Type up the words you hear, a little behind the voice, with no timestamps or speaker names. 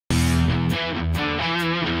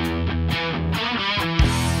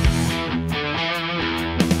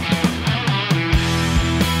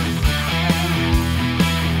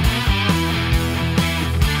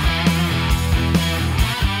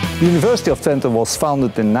The University of Twente was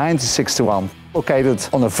founded in 1961, located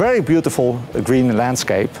on a very beautiful green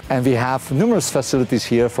landscape, and we have numerous facilities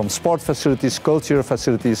here, from sport facilities, cultural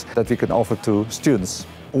facilities that we can offer to students.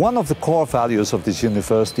 One of the core values of this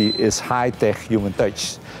university is high-tech human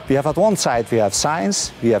touch. We have at one side we have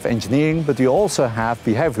science, we have engineering, but we also have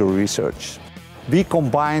behavioral research. We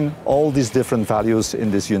combine all these different values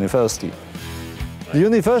in this university. The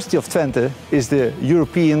University of Twente is the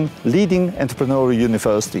European leading entrepreneurial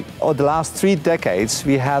university. Over the last 3 decades,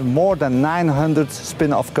 we have more than 900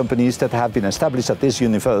 spin-off companies that have been established at this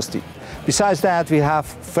university. Besides that, we have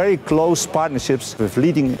very close partnerships with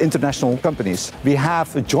leading international companies. We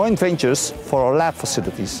have joint ventures for our lab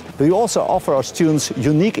facilities. We also offer our students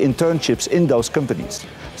unique internships in those companies.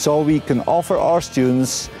 So we can offer our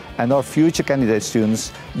students and our future candidate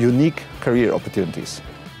students unique career opportunities.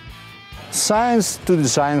 Science to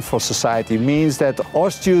design for society means that our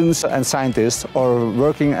students and scientists are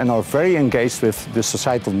working and are very engaged with the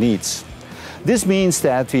societal needs. This means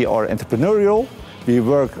that we are entrepreneurial, we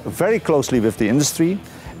work very closely with the industry,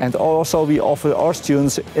 and also we offer our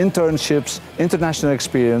students internships, international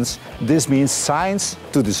experience. This means science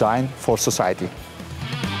to design for society.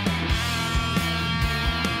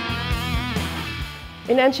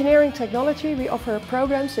 In engineering technology, we offer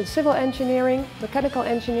programs in civil engineering, mechanical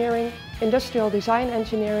engineering, industrial design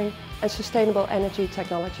engineering and sustainable energy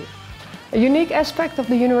technology. A unique aspect of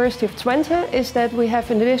the University of Twente is that we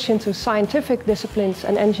have, in addition to scientific disciplines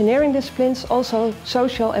and engineering disciplines, also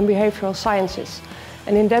social and behavioral sciences.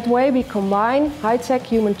 And in that way we combine high-tech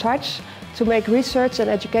human touch to make research and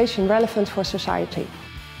education relevant for society.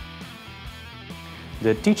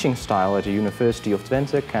 The teaching style at the University of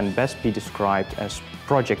Twente can best be described as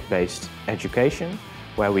project-based education,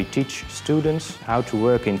 where we teach students how to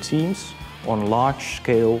work in teams on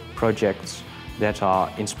large-scale projects that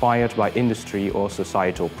are inspired by industry or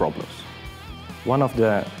societal problems. One of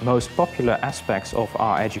the most popular aspects of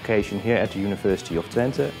our education here at the University of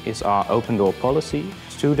Twente is our open door policy.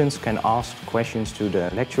 Students can ask questions to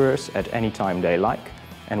the lecturers at any time they like,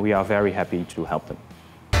 and we are very happy to help them.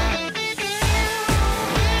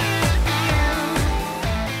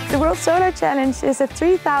 The World Solar Challenge is a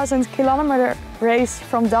 3,000-kilometer race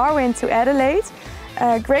from Darwin to Adelaide.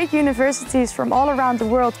 Great universities from all around the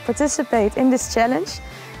world participate in this challenge,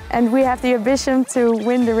 and we have the ambition to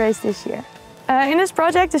win the race this year. In this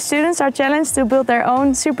project, the students are challenged to build their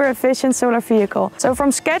own super efficient solar vehicle. So from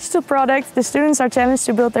sketch to product, the students are challenged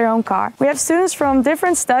to build their own car. We have students from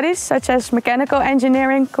different studies, such as mechanical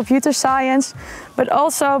engineering, computer science, but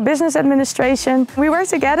also business administration. We work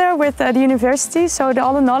together with the university, so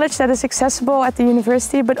all the knowledge that is accessible at the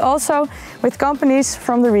university, but also with companies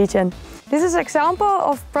from the region. This is an example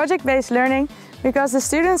of project-based learning because the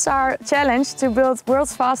students are challenged to build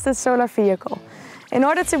world's fastest solar vehicle. In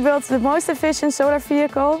order to build the most efficient solar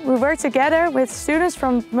vehicle, we work together with students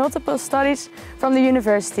from multiple studies from the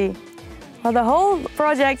university. Well, the whole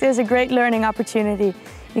project is a great learning opportunity.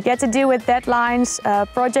 You get to deal with deadlines,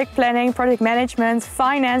 project planning, project management,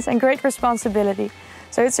 finance and great responsibility.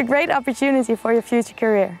 So it's a great opportunity for your future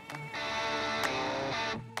career.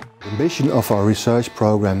 The ambition of our research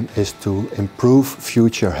program is to improve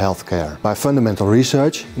future healthcare. By fundamental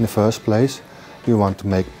research, in the first place, we want to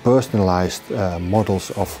make personalized models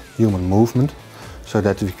of human movement so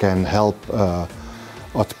that we can help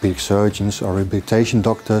orthopedic surgeons or rehabilitation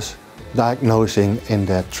doctors diagnosing in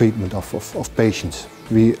their treatment of patients.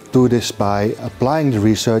 We do this by applying the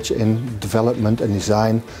research in development and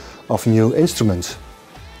design of new instruments.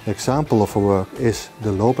 An example of our work is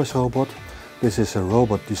the Lopez robot. This is a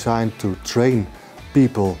robot designed to train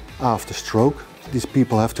people after stroke. These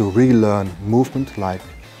people have to relearn movement like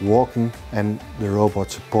walking, and the robot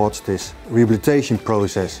supports this rehabilitation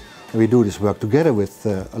process. We do this work together with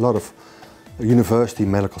a lot of university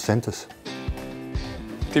medical centers.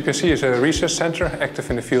 TPC is a research center active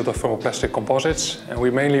in the field of thermoplastic composites, and we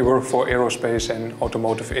mainly work for aerospace and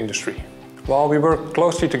automotive industry. While we work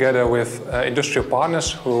closely together with industrial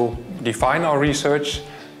partners who define our research,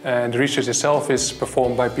 and the research itself is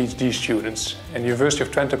performed by PhD students. And the University of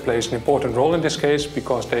Twente plays an important role in this case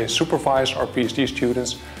because they supervise our PhD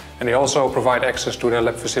students and they also provide access to their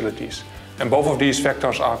lab facilities. And both of these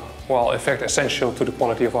factors are, well, in fact, essential to the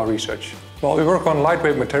quality of our research. Well, we work on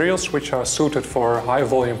lightweight materials which are suited for high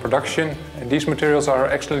volume production, and these materials are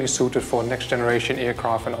excellently suited for next generation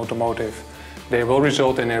aircraft and automotive. They will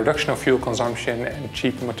result in a reduction of fuel consumption and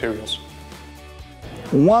cheap materials.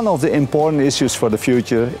 One of the important issues for the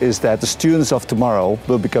future is that the students of tomorrow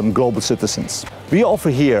will become global citizens. We offer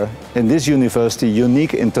here in this university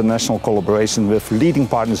unique international collaboration with leading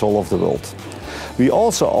partners all over the world. We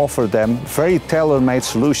also offer them very tailor-made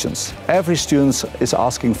solutions. Every student is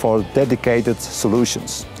asking for dedicated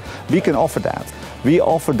solutions. We can offer that. We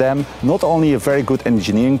offer them not only a very good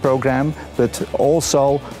engineering program, but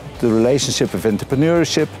also the relationship with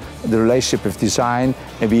entrepreneurship, the relationship with design,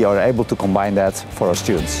 and we are able to combine that for our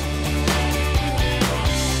students.